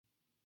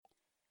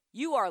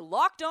You are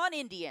Locked On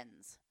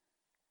Indians,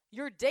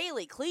 your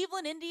daily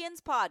Cleveland Indians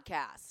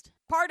podcast.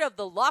 Part of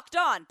the Locked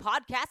On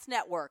Podcast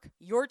Network,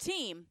 your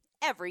team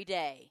every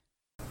day.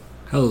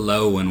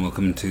 Hello and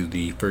welcome to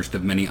the first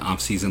of many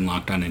off-season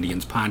Locked On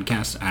Indians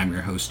podcasts. I'm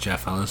your host,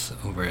 Jeff Ellis,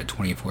 over at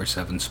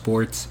 24/7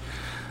 Sports.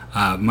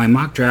 My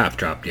mock draft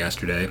dropped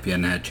yesterday. If you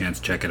hadn't had a chance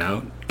to check it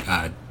out,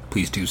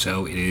 please do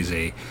so. It is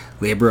a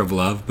labor of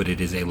love, but it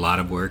is a lot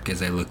of work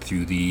as I look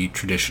through the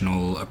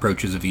traditional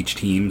approaches of each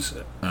team's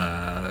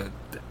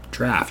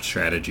draft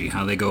strategy,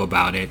 how they go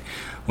about it,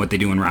 what they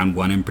do in round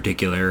one in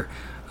particular,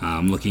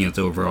 looking at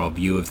the overall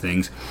view of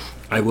things.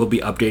 I will be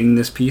updating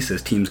this piece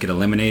as teams get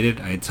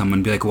eliminated. I had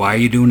someone be like, why are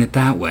you doing it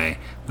that way?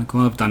 I'm like,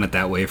 well, I've done it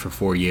that way for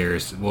 4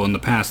 years. Well, in the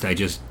past, I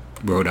just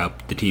wrote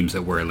up the teams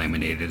that were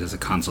eliminated as a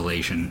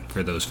consolation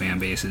for those fan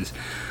bases.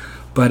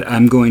 But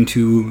I'm going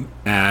to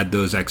add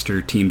those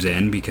extra teams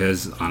in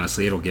because,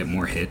 honestly, it'll get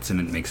more hits and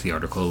it makes the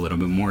article a little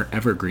bit more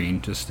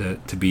evergreen, just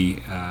to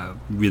be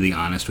really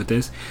honest with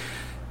this.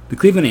 The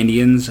Cleveland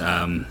Indians,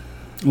 well,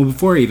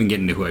 before I even get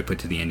into who I put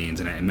to the Indians,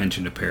 and I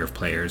mentioned a pair of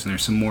players, and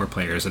there's some more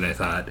players that I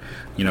thought,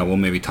 we'll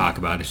maybe talk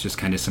about. It's just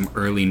kind of some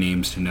early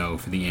names to know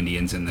for the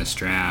Indians in this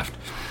draft.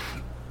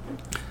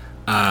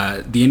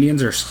 The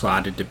Indians are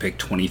slotted to pick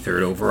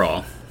 23rd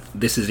overall.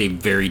 This is a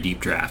very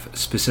deep draft.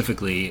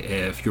 Specifically,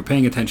 if you're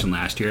paying attention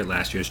last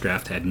year's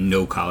draft had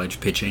no college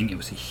pitching. It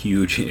was a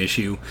huge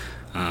issue.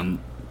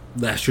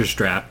 Last year's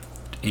draft,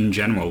 in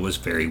general, was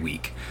very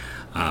weak.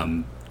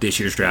 This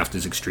year's draft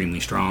is extremely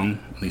strong,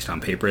 at least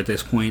on paper at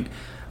this point.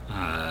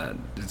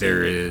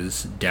 There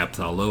is depth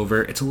all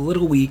over. It's a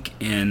little weak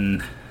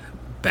in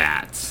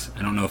bats.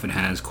 I don't know if it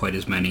has quite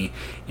as many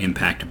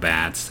impact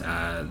bats.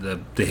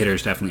 The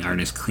hitters definitely aren't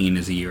as clean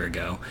as a year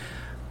ago,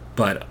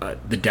 but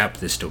the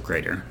depth is still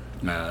greater.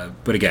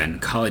 But again,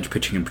 college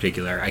pitching in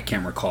particular, I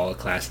can't recall a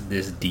class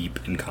this deep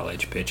in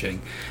college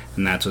pitching,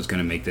 and that's what's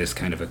going to make this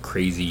kind of a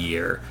crazy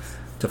year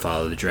to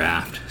follow the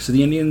draft. So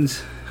the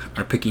Indians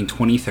are picking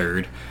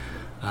 23rd.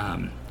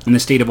 In the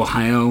state of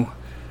Ohio,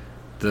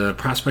 the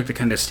prospect that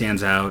kind of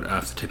stands out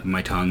off the tip of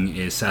my tongue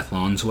is Seth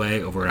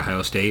Lonsway over at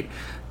Ohio State.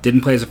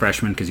 Didn't play as a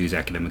freshman because he was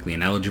academically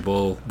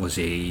ineligible, was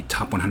a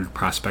top 100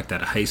 prospect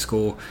out of high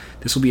school.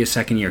 This will be his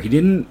second year. He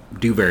didn't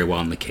do very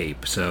well in the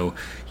Cape, so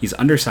he's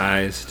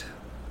undersized,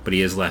 but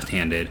he is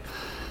left-handed.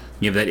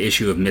 You have that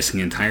issue of missing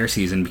an entire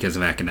season because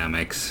of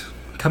academics,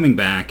 coming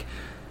back,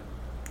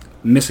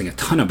 missing a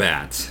ton of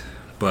bats,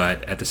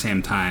 but at the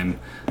same time,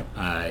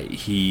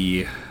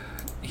 he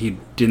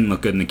didn't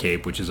look good in the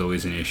Cape, which is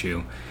always an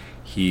issue.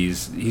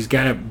 He's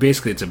got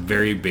basically it's a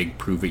very big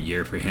prove it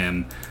year for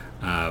him.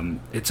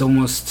 It's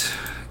almost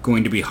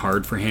going to be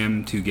hard for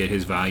him to get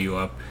his value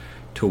up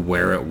to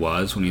where it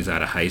was when he's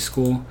out of high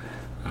school.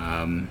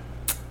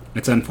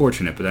 It's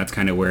unfortunate, but that's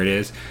kind of where it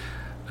is.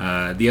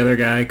 The other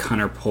guy,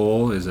 Connor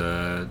Pohl, is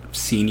a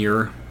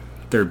senior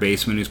third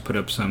baseman who's put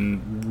up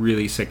some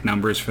really sick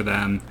numbers for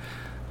them.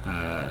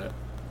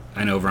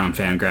 I know over on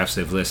Fangraphs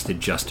they've listed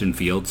Justin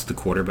Fields, the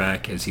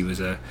quarterback, as he was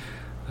a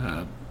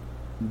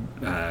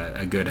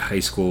good high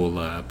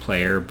school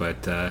player,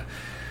 but I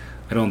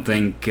don't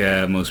think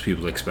most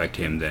people expect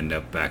him to end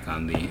up back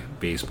on the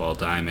baseball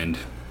diamond.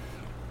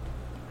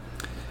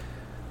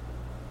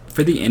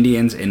 For the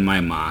Indians in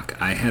my mock,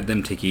 I had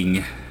them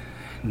taking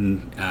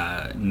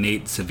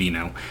Nate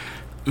Savino.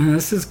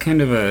 This is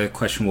kind of a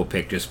questionable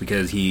pick just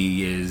because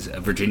he is a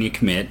Virginia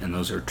commit, and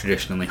those are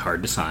traditionally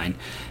hard to sign,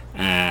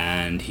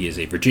 and he is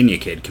a Virginia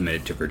kid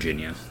committed to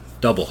Virginia.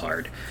 Double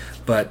hard.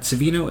 But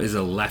Savino is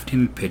a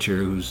left-handed pitcher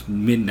who's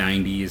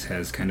mid-90s,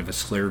 has kind of a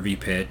slurvy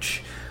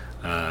pitch.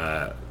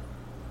 I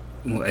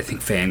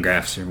think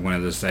Fangraphs or one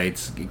of those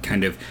sites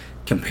kind of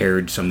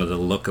compared some of the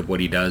look of what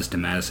he does to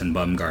Madison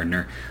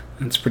Bumgarner.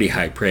 That's pretty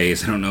high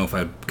praise. I don't know if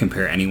I'd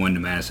compare anyone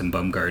to Madison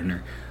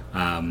Bumgarner.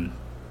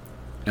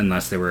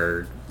 Unless they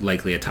were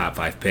likely a top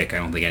 5 pick. I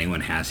don't think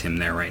anyone has him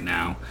there right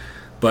now.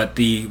 But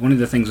one of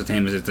the things with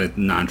him is it's a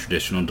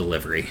non-traditional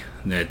delivery.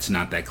 It's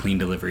not that clean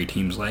delivery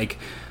teams like.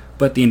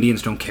 But the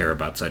Indians don't care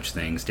about such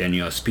things.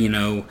 Daniel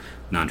Espino,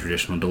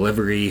 non-traditional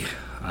delivery.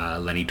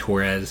 Lenny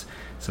Torres,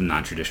 some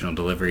non-traditional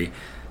delivery.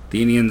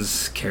 The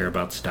Indians care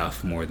about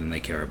stuff more than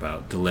they care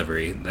about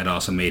delivery. That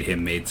also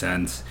made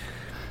sense.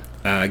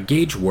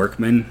 Gage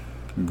Workman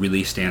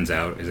really stands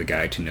out as a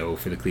guy to know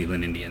for the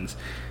Cleveland Indians.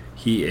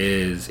 He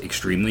is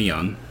extremely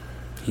young.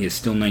 He is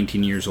still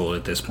 19 years old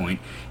at this point,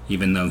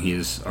 even though he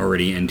is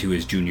already into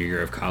his junior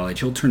year of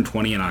college. He'll turn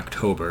 20 in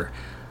October,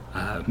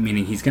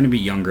 meaning he's going to be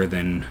younger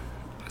than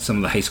some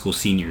of the high school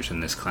seniors in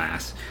this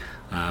class,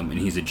 and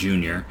he's a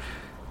junior.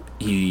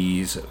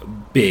 He's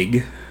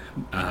big,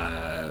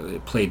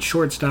 played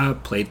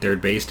shortstop, played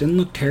third base, didn't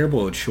look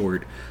terrible at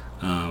short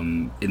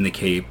in the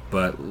Cape,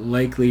 but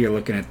likely you're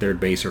looking at third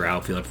base or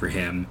outfield for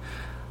him.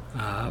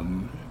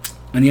 And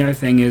the other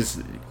thing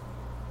is,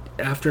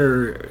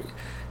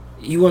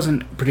 he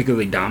wasn't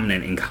particularly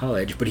dominant in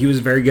college, but he was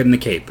very good in the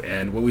Cape.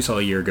 And what we saw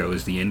a year ago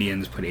is the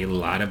Indians put a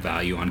lot of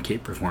value on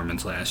Cape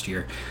performance last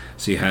year.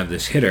 So you have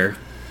this hitter,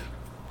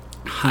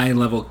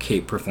 high-level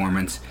Cape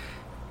performance,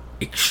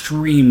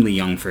 extremely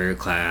young for your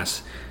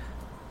class,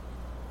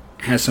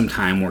 has some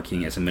time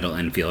working as a middle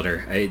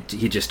infielder.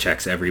 He just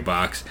checks every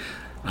box.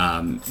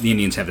 The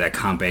Indians have that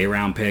Comp A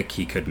round pick.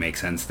 He could make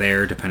sense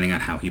there, depending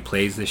on how he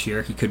plays this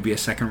year. He could be a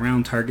second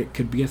round target,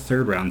 could be a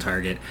third round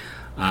target.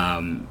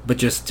 But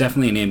just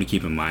definitely a name to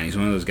keep in mind. He's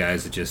one of those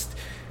guys that just...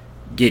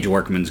 Gage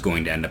Workman's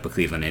going to end up a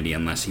Cleveland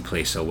Indian unless he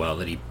plays so well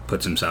that he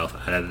puts himself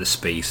out of the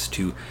space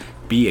to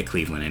be a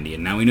Cleveland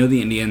Indian. Now, we know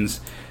the Indians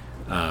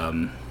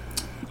are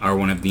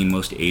one of the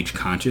most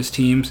age-conscious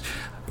teams.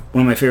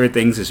 One of my favorite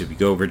things is if you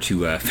go over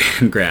to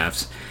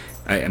Fangraphs,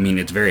 I mean,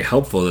 it's very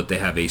helpful that they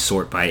have a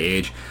sort by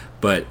age,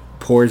 but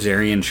poor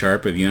Zarian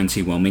Sharp of UNC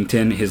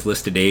Wilmington, his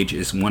listed age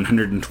is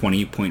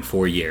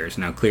 120.4 years.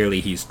 Now,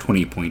 clearly he's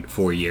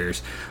 20.4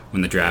 years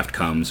when the draft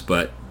comes,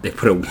 but they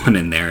put a 1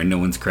 in there and no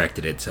one's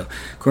corrected it. So,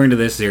 according to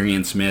this,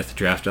 Zarian Smith,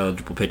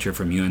 draft-eligible pitcher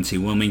from UNC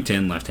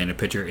Wilmington, left-handed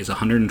pitcher, is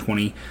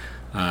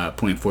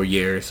 120.4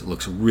 years. It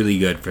looks really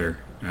good for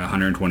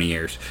 120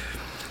 years.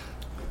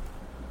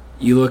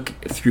 You look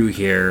through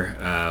here...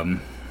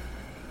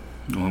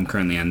 I'm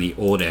currently on the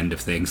old end of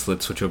things.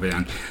 Let's switch over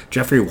down.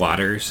 Jeffrey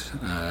Waters,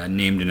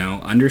 name to know,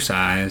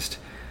 undersized.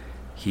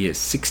 He is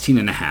 16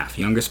 and a half,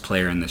 youngest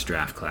player in this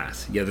draft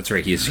class. Yeah, that's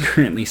right. He is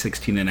currently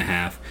 16 and a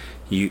half.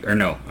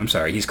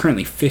 He's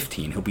currently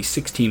 15. He'll be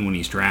 16 when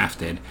he's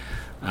drafted.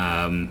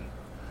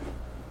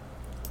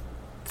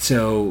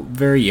 So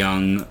very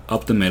young,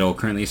 up the middle,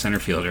 currently a center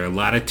fielder. A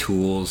lot of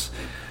tools.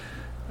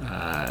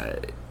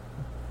 But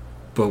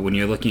when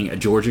you're looking at a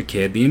Georgia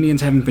kid, the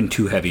Indians haven't been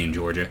too heavy in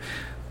Georgia.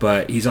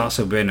 But he's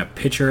also been a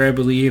pitcher, I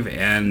believe,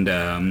 and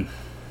an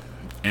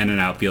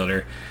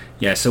outfielder.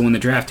 Yeah, so when the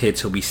draft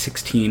hits, he'll be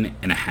 16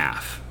 and a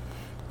half.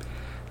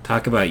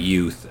 Talk about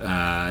youth.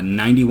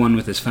 91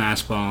 with his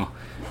fastball.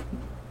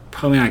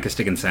 Probably not going to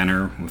stick in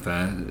center with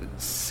a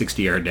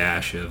 60-yard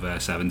dash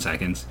of 7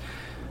 seconds.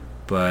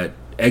 But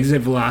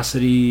exit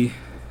velocity,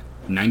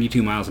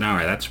 92 miles an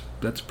hour. That's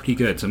pretty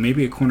good. So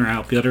maybe a corner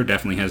outfielder,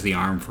 definitely has the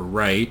arm for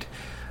right.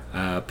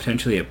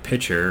 Potentially a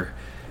pitcher.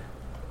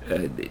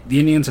 The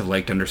Indians have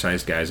liked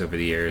undersized guys over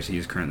the years.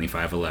 He's currently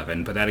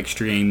 5'11", but that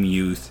extreme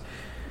youth,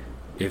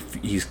 if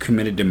he's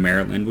committed to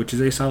Maryland, which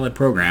is a solid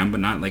program,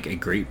 but not like a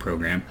great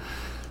program,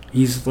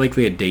 he's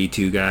likely a day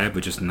 2 guy,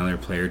 but just another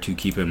player to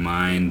keep in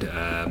mind.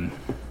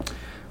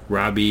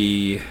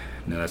 Robbie,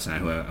 no, that's not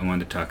who I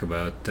wanted to talk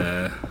about.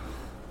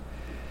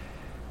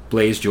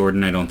 Blaze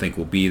Jordan, I don't think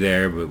will be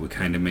there, but would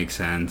kind of make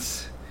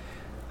sense.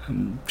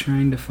 I'm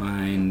trying to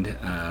find...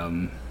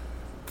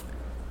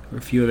 There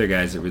were a few other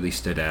guys that really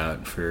stood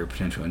out for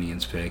potential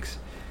Indians picks.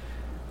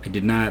 I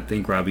did not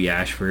think Robbie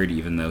Ashford,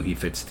 even though he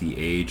fits the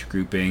age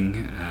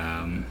grouping.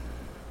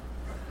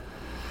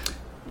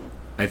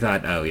 I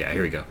thought, oh yeah,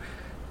 here we go.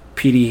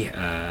 Petey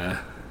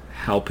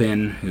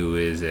Halpin, who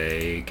is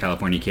a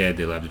California kid.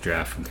 They love to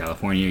draft from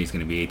California. He's going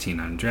to be 18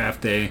 on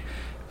draft day.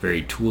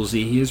 Very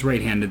toolsy. He is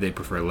right-handed. They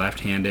prefer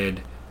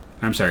left-handed.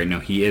 I'm sorry, no,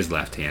 he is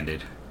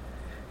left-handed.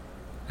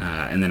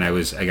 And then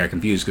I got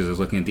confused because I was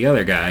looking at the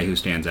other guy who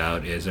stands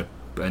out as a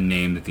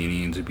name that the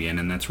Indians would be in,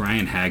 and that's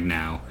Ryan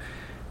Hagnow,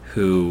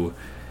 who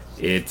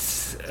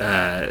he's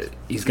going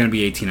to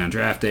be 18 on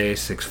draft day,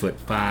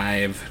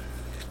 6'5",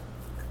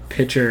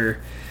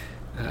 pitcher,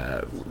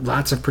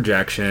 lots of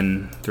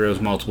projection, throws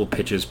multiple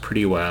pitches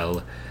pretty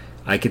well.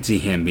 I could see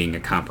him being a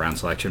comp round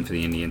selection for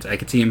the Indians. I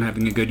could see him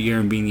having a good year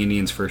and being the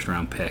Indians' first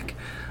round pick.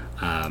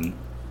 I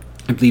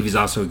believe he's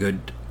also a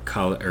good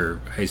college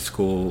or high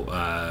school.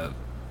 I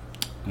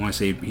want to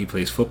say he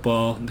plays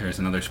football. There's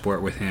another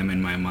sport with him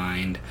in my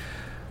mind.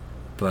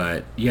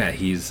 But yeah,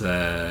 he's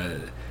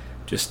there's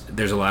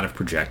a lot of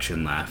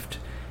projection left.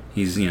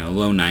 He's,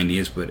 low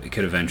 90s, but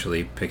could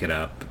eventually pick it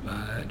up.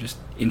 Just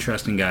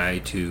interesting guy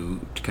to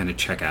kind of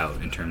check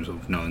out in terms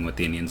of knowing what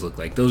the Indians look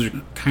like. Those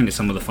are kind of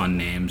some of the fun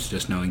names,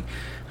 just knowing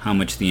how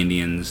much the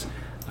Indians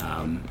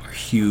are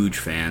huge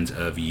fans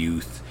of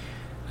youth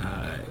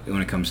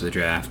when it comes to the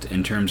draft.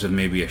 In terms of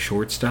maybe a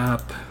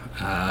shortstop,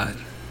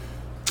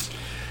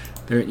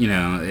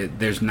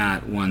 there's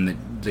not one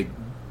that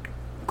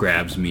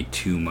grabs me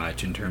too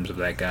much in terms of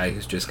that guy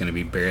who's just going to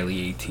be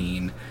barely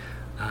 18.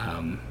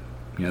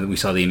 We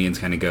saw the Indians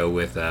kind of go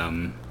with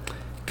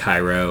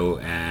Cairo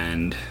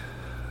and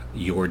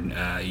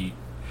Yordanez,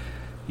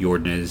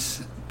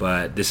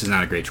 but this is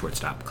not a great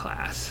shortstop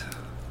class.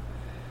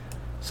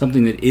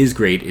 Something that is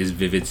great is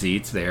Vivid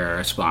Seats. They are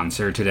our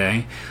sponsor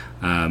today.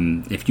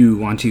 If you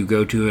want to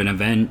go to an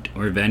event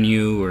or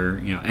venue or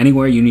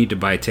anywhere you need to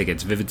buy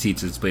tickets, Vivid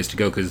Seats is the place to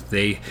go because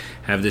they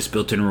have this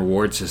built-in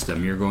reward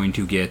system. You're going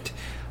to get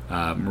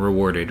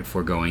rewarded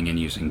for going and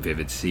using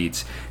Vivid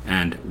Seats,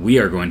 and we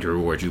are going to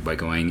reward you by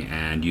going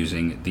and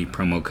using the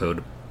promo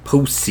code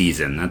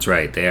Postseason. That's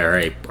right, they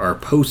are our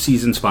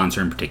postseason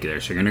sponsor in particular.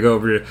 So you're going to go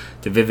over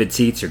to Vivid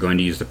Seats. You're going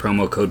to use the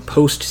promo code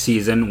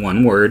Postseason,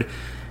 one word,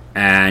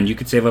 and you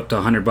could save up to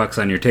 $100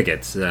 on your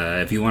tickets.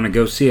 If you want to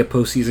go see a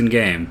postseason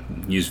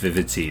game, use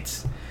Vivid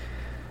Seats.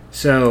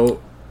 So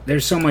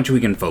there's so much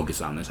we can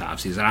focus on this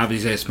offseason.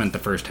 Obviously, I spent the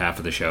first half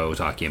of the show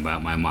talking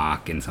about my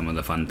mock and some of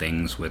the fun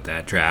things with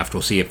that draft.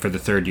 We'll see if for the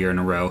third year in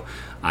a row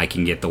I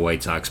can get the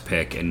White Sox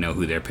pick and know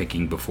who they're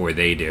picking before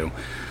they do.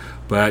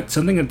 But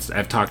something that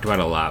I've talked about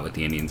a lot with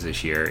the Indians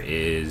this year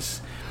is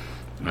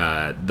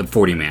the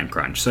 40-man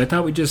crunch. So I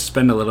thought we'd just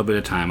spend a little bit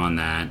of time on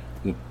that.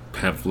 We'll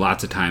have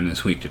lots of time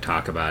this week to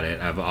talk about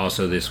it. I've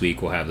also this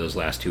week we'll have those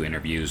last 2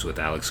 interviews with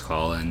Alex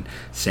Call and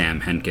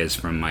Sam Henkes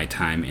from my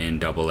time in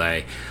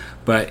Double-A.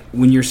 But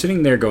when you're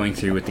sitting there going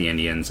through with the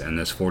Indians and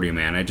this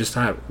 40-man, I just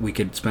thought we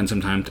could spend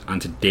some time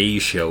on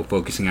today's show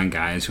focusing on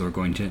guys who are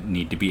going to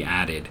need to be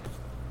added.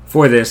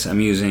 For this,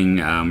 I'm using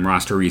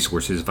roster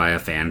resources via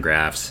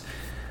Fangraphs.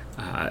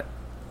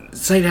 The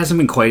site hasn't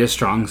been quite as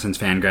strong since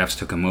Fangraphs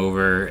took them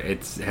over.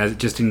 It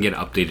just didn't get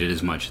updated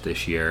as much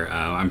this year.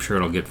 I'm sure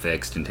it'll get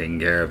fixed and taken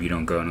care of. You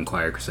don't go and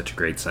acquire such a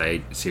great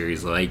site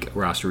series like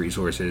roster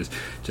resources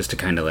just to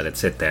kind of let it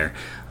sit there.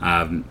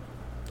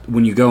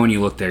 When you go and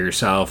you look there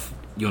yourself,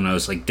 you'll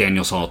notice like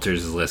Daniel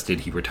Salters is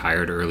listed. He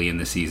retired early in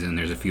the season.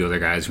 There's a few other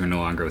guys who are no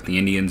longer with the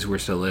Indians who are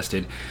still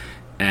listed.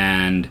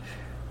 And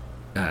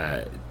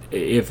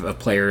if a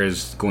player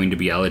is going to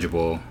be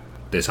eligible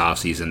this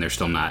offseason, they're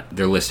still not.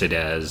 They're listed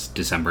as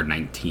December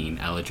 19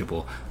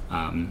 eligible,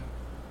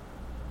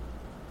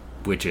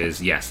 which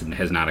is, yes, it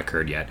has not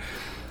occurred yet.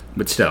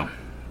 But still,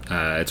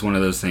 it's one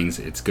of those things.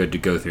 It's good to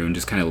go through and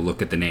just kind of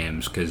look at the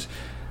names because,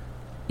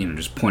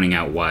 just pointing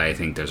out why I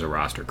think there's a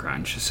roster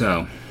crunch.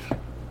 So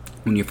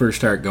when you first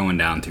start going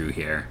down through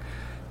here,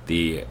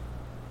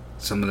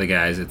 some of the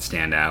guys that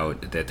stand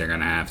out that they're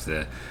going to have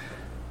to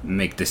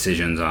make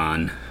decisions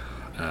on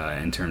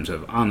in terms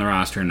of on the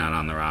roster, not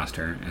on the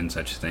roster, and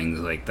such things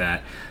like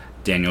that.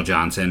 Daniel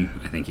Johnson,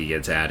 I think he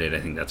gets added.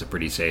 I think that's a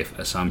pretty safe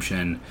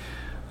assumption.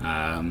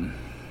 Kyle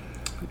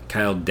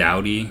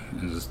Dowdy,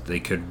 they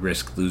could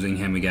risk losing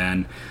him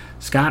again.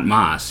 Scott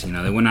Moss,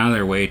 they went out of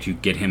their way to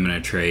get him in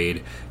a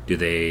trade. Do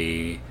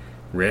they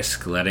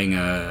risk letting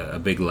a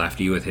big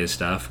lefty with his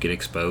stuff get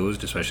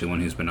exposed, especially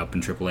one who's been up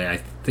in AAA? I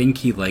think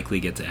he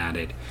likely gets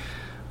added.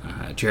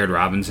 Jared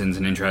Robinson's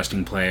an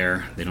interesting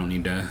player. They don't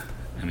need to...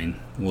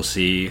 we'll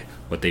see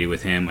what they do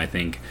with him. I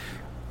think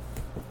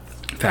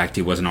the fact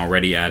he wasn't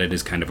already added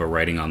is kind of a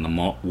writing on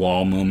the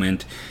wall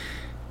moment.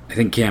 I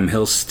think Cam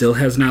Hill still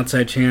has an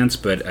outside chance,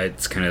 but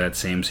it's kind of that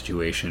same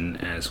situation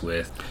as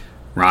with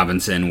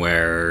Robinson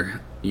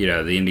where,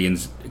 the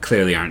Indians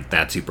clearly aren't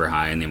that super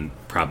high and they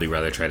probably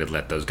rather try to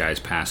let those guys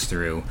pass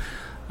through.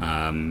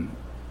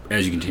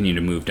 As you continue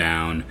to move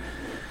down,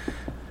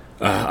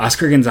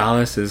 Oscar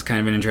Gonzalez is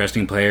kind of an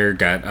interesting player,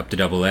 got up to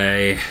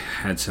Double-A,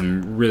 had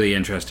some really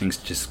interesting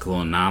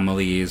statistical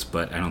anomalies,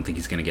 but I don't think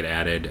he's going to get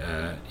added.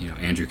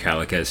 Andrew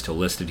Calica is still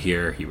listed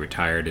here. He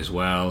retired as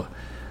well.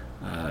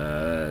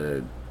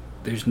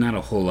 There's not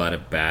a whole lot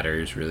of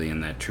batters really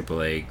in that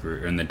AAA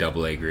group, or in the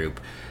Double-A group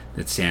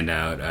that stand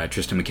out.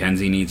 Tristan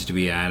McKenzie needs to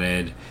be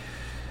added.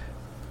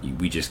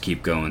 We just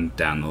keep going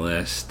down the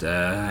list.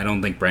 I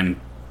don't think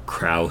Brandon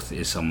Krauth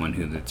is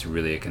someone that's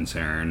really a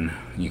concern.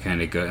 You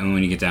kind of go, and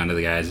when you get down to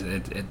the guys,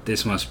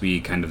 this must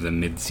be kind of the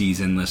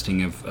mid-season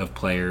listing of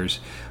players,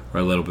 or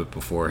a little bit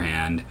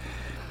beforehand.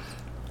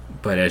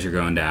 But as you're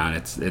going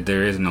down,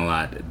 there isn't a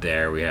lot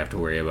there we have to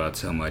worry about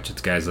so much.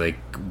 It's guys like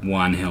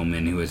Juan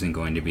Hillman who isn't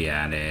going to be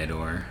added,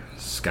 or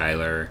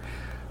Skylar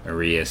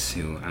Arias,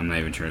 who I'm not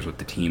even sure is with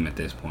the team at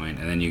this point.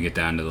 And then you get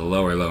down to the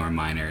lower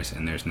minors,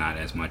 and there's not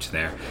as much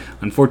there.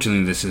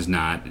 Unfortunately, this is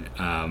not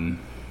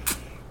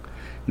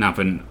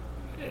been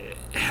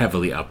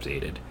heavily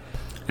updated.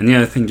 And the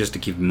other thing just to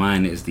keep in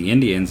mind is the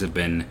Indians have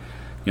been,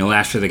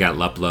 last year they got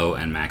Luplow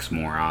and Max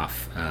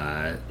Moroff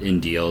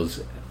in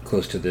deals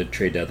close to the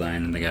trade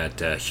deadline, and they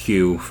got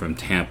Hugh from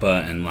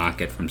Tampa and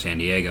Lockett from San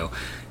Diego,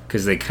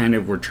 because they kind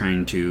of were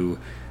trying to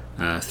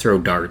throw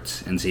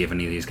darts and see if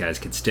any of these guys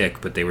could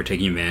stick, but they were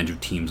taking advantage of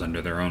teams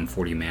under their own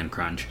 40-man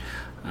crunch.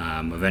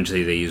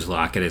 Eventually they used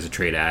Lockett as a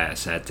trade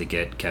asset to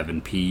get Kevin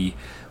P.,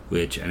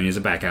 which, is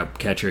a backup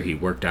catcher. He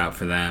worked out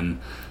for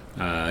them.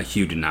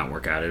 Hugh did not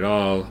work out at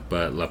all,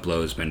 but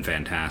Luplow has been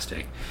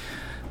fantastic.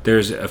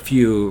 There's a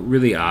few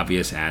really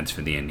obvious adds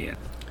for the Indians.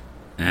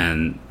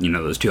 And,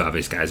 those two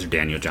obvious guys are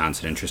Daniel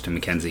Johnson and Tristan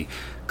McKenzie.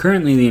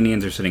 Currently, the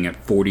Indians are sitting at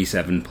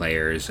 47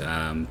 players,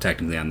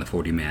 technically on the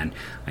 40-man.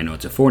 I know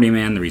it's a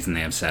 40-man. The reason they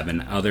have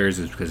 7 others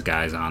is because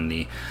guys on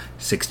the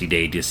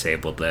 60-day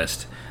disabled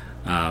list.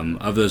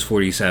 Of those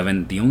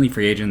 47, the only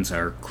free agents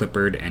are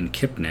Clippard and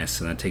Kipnis,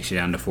 and that takes you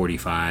down to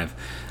 45.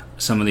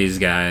 Some of these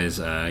guys,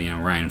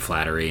 Ryan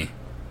Flattery,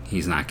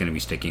 he's not going to be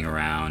sticking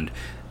around.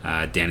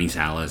 Danny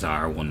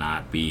Salazar will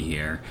not be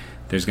here.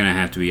 There's going to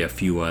have to be a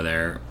few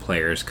other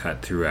players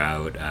cut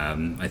throughout.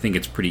 I think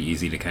it's pretty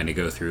easy to kind of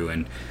go through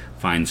and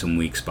find some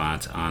weak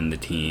spots on the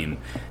team.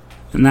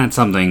 And that's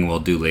something we'll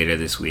do later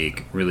this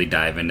week, really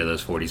dive into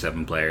those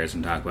 47 players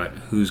and talk about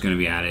who's going to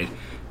be added,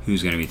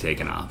 who's going to be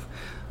taken off.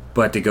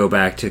 But to go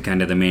back to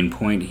kind of the main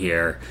point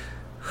here,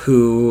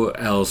 who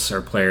else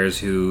are players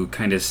who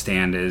kind of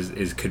stand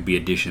as could be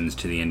additions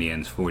to the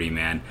Indians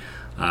 40-man?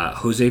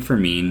 Jose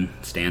Fermin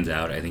stands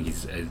out. I think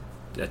he's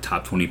a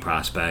top 20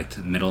 prospect,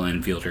 middle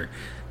infielder.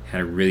 Had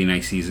a really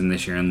nice season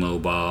this year in low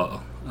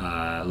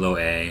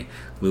A.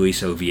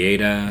 Luis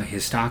Ovieda,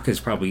 his stock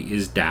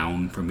is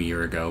down from a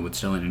year ago, but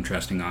still an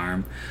interesting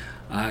arm.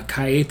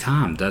 Ka'e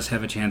Tom does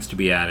have a chance to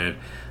be added,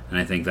 and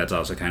I think that's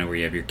also kind of where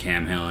you have your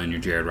Cam Hill and your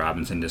Jared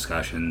Robinson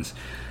discussions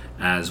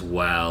as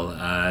well.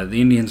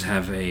 The Indians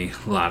have a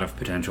lot of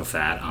potential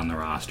fat on the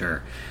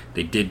roster.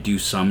 They did do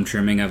some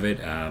trimming of it,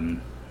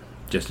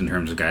 just in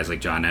terms of guys like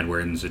John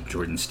Edwards and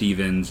Jordan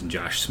Stevens and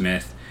Josh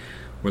Smith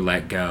were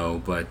let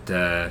go, but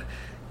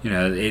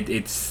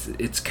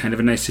it's kind of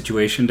a nice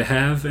situation to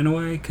have in a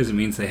way because it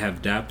means they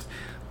have depth.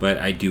 But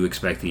I do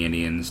expect the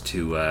Indians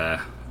to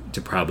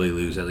probably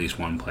lose at least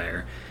one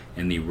player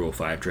in the Rule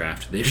 5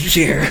 draft this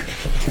year.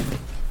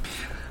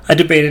 I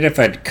debated if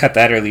I'd cut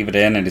that or leave it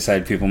in. I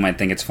decided people might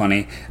think it's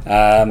funny.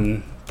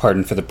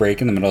 Pardon for the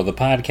break in the middle of the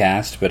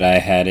podcast, but I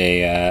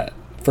had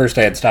first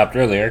I had stopped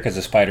earlier because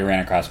a spider ran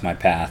across my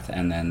path,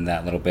 and then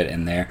that little bit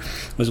in there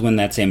was when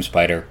that same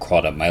spider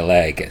crawled up my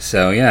leg.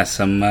 So yeah,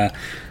 some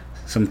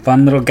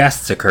fun little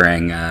guests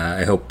occurring.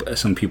 I hope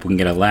some people can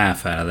get a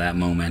laugh out of that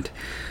moment.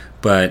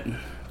 But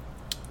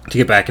to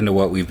get back into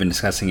what we've been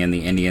discussing in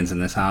the Indians in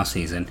this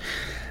offseason,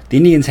 the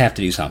Indians have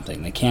to do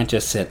something. They can't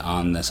just sit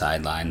on the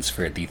sidelines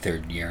for the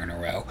third year in a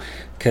row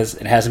because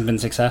it hasn't been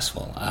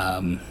successful.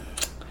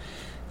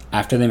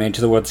 After they made it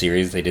to the World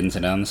Series, they didn't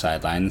sit on the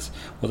sidelines.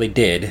 Well, they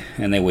did,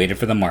 and they waited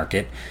for the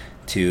market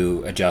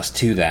to adjust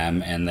to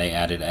them, and they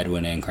added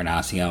Edwin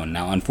Encarnacion.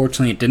 Now,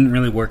 unfortunately, it didn't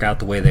really work out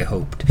the way they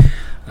hoped.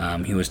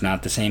 He was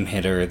not the same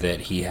hitter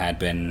that he had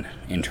been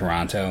in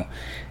Toronto,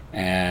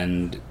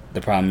 and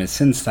the problem is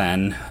since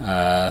then,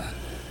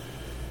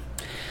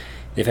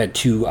 they've had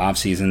 2 off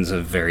seasons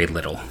of very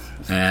little,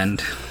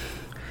 and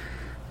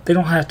they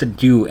don't have to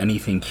do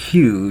anything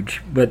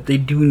huge, but they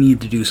do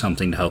need to do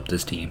something to help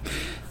this team.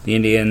 The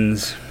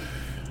Indians,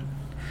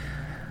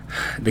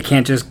 they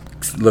can't just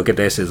look at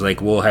this as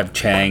like, we'll have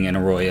Chang and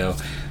Arroyo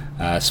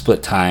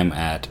split time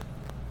at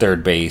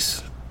third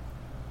base,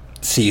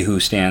 see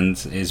who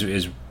stands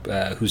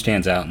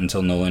out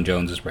until Nolan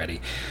Jones is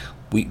ready.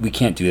 We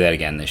can't do that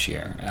again this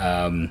year.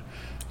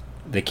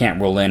 They can't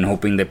roll in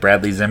hoping that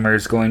Bradley Zimmer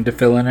is going to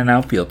fill in an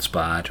outfield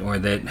spot, or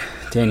that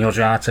Daniel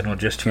Johnson will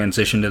just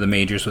transition to the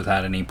majors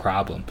without any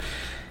problem.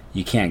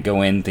 You can't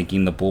go in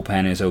thinking the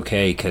bullpen is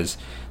okay, because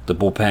the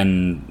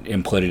bullpen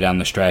imploded down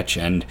the stretch,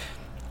 and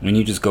when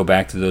you just go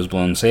back to those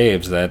blown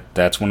saves,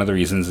 that's one of the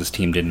reasons this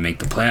team didn't make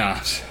the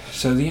playoffs.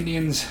 So the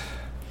Indians,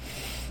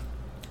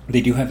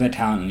 they do have that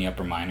talent in the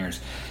upper minors.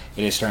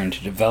 It is starting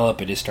to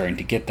develop. It is starting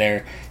to get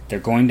there. They're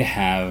going to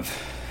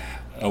have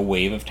a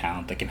wave of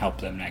talent that can help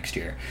them next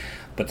year.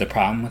 But the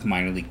problem with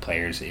minor league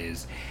players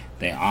is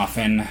they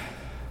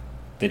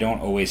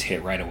don't always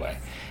hit right away.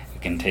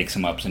 It can take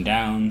some ups and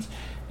downs.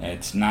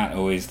 It's not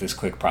always this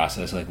quick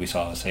process like we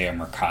saw, say, a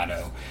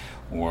Mercado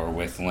or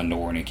with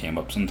Lindor when he came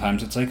up.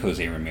 Sometimes it's like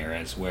Jose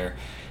Ramirez, where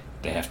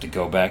they have to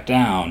go back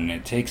down, and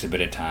it takes a bit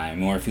of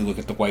time. Or if you look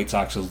at the White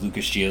Sox's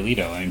Lucas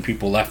Giolito, I mean,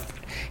 people left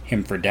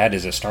him for dead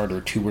as a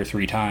starter 2 or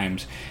 3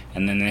 times,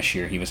 and then this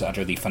year he was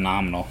utterly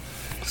phenomenal.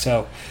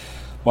 So,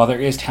 while there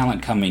is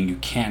talent coming, you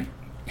can't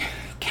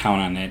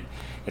count on it.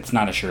 It's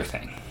not a sure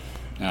thing.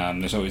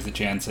 There's always the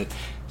chance that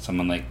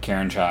someone like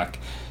Karinchak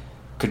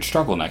could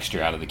struggle next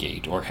year out of the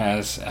gate, or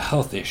has a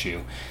health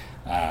issue.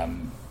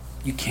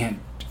 You can't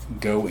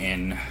go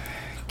in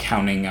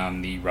counting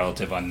on the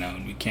relative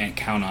unknown. You can't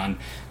count on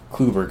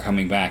Kluber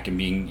coming back and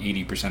being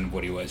 80% of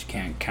what he was. You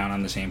can't count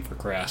on the same for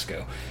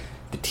Carrasco.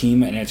 The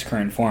team in its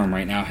current form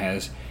right now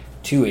has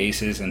 2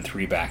 aces and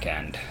 3 back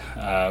end.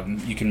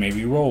 You can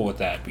maybe roll with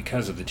that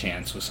because of the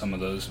chance with some of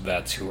those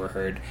vets who are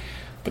hurt,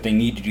 but they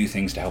need to do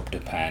things to help the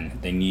pen.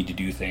 They need to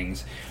do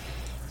things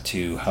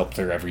to help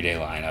their everyday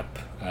lineup.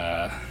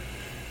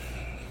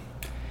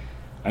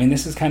 I mean,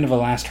 this is kind of a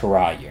last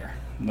hurrah year.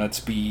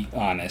 Let's be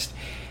honest.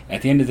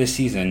 At the end of this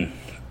season,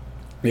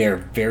 they are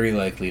very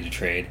likely to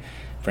trade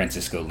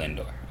Francisco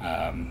Lindor.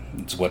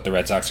 It's what the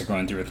Red Sox are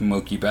going through with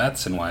Mookie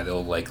Betts, and why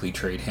they'll likely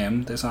trade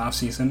him this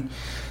offseason.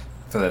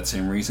 For that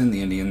same reason,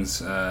 the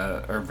Indians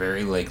are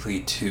very likely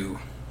to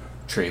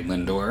trade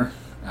Lindor.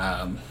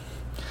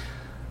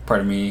 Part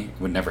of me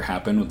would never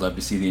happen, would love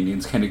to see the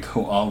Indians kind of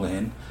go all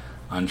in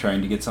on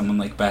trying to get someone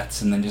like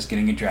Betts and then just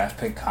getting a draft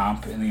pick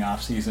comp in the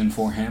offseason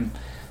for him,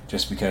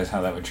 just because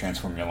how that would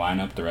transform your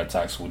lineup. The Red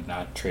Sox would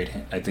not trade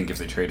him. I think if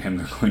they trade him,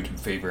 they're going to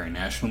favor a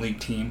National League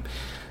team.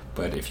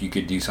 But if you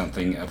could do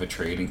something of a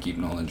trade and keep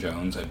Nolan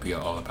Jones, I'd be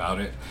all about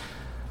it.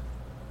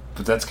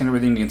 But that's kind of where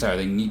the Indians are.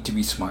 They need to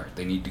be smart.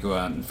 They need to go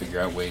out and figure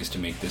out ways to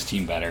make this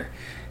team better.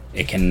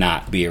 It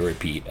cannot be a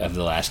repeat of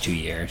the last 2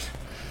 years.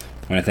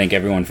 I want to thank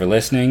everyone for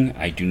listening.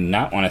 I do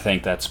not want to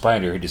thank that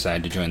spider who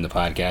decided to join the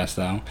podcast,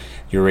 though.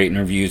 Your rate and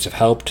reviews have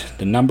helped.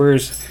 The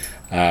numbers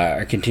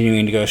are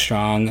continuing to go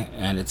strong,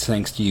 and it's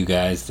thanks to you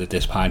guys that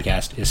this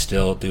podcast is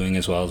still doing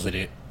as well as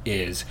it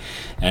is.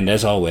 And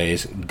as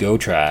always, go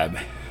Tribe.